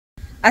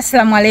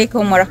Assalamu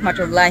alaikum wa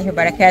rahmatullahi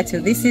wa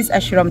barakatuh. This is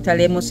Ashura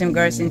Mtale Muslim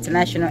Girls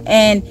International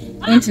and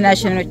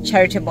International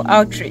Charitable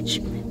Outreach.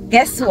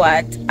 Guess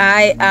what?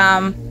 I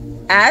am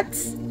at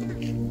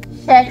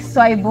Shaik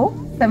Swaibu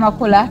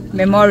Semakula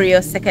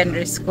Memorial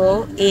Secondary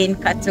School in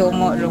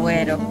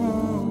Katuumu-LUWERO.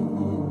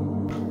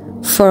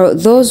 For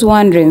those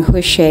wondering who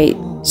Shaik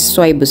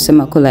Swaibu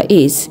Semakula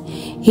is,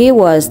 he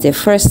was the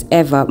first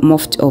ever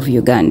Mufti of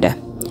Uganda.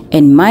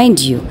 And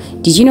mind you,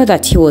 did you know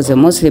that he was a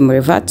Muslim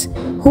revert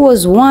who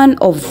was one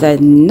of the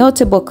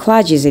notable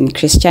clergies in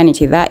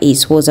Christianity, that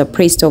is, was a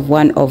priest of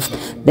one of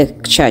the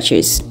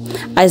churches?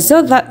 As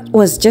though that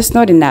was just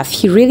not enough,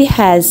 he really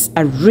has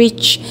a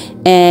rich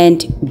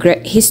and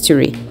great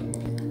history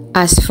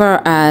as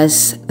far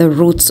as the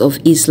roots of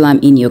Islam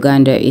in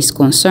Uganda is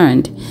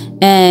concerned.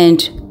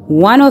 And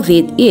one of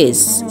it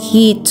is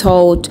he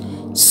taught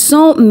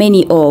so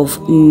many of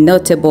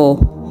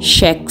notable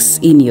sheikhs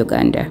in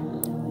Uganda.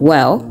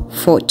 Well,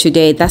 for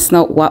today, that's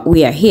not what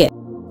we are here,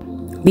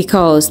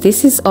 because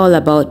this is all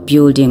about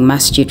building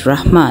MASJID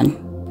Rahman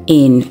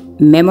in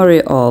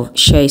memory of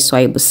Shaik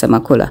Swaibu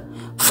Semakula.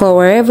 For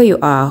wherever you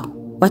are,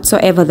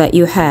 whatsoever that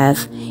you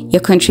have, your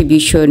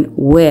contribution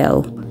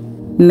will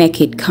make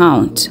it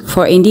count,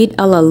 for indeed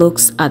Allah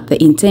looks at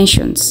the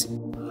intentions.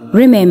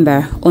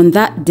 Remember, on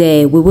that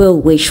day, we will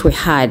wish we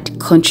had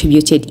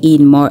contributed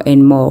in more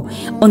and more.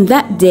 On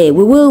that day,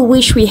 we will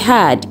wish we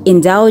had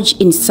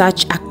indulged in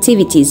such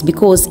activities,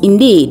 because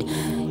indeed,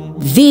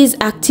 these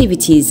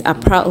activities are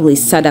proudly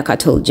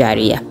Sadaqatul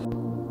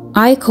Jariyah.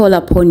 I call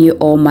upon you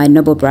all, my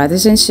noble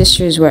brothers and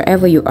sisters,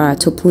 wherever you are,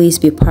 to please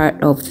be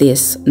part of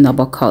this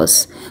noble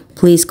cause.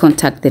 Please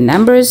contact the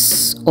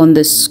numbers on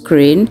the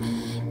screen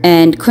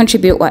and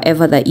contribute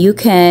whatever that you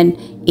can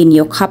in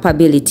your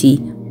capability.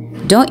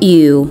 Don't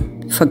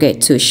you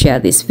forget to share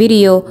this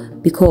video,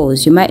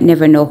 because you might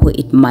never know who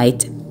it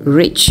might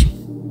reach.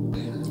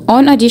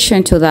 In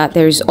addition to that,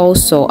 there is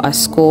also a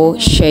school,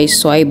 Shaik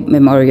Swaibu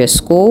Memorial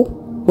School,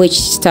 which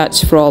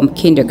starts from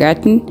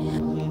kindergarten,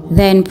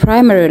 then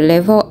primary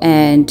level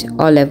and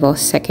O-level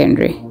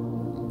secondary.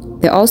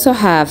 They also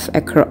have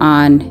a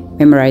Quran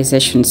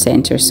memorization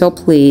center, so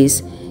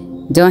please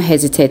don't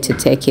hesitate to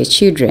take your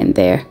children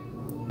there.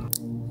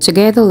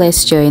 Together,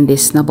 let's join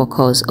this noble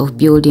cause of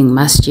building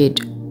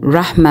MASJID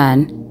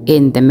Rahman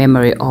in the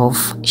memory of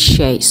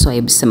Shaik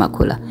Swaibu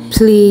Semakula.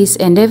 Please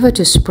endeavor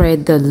to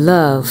spread the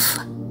love,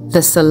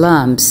 the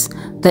salams,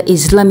 the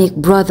Islamic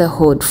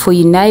brotherhood, for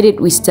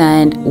united we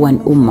stand, one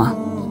ummah.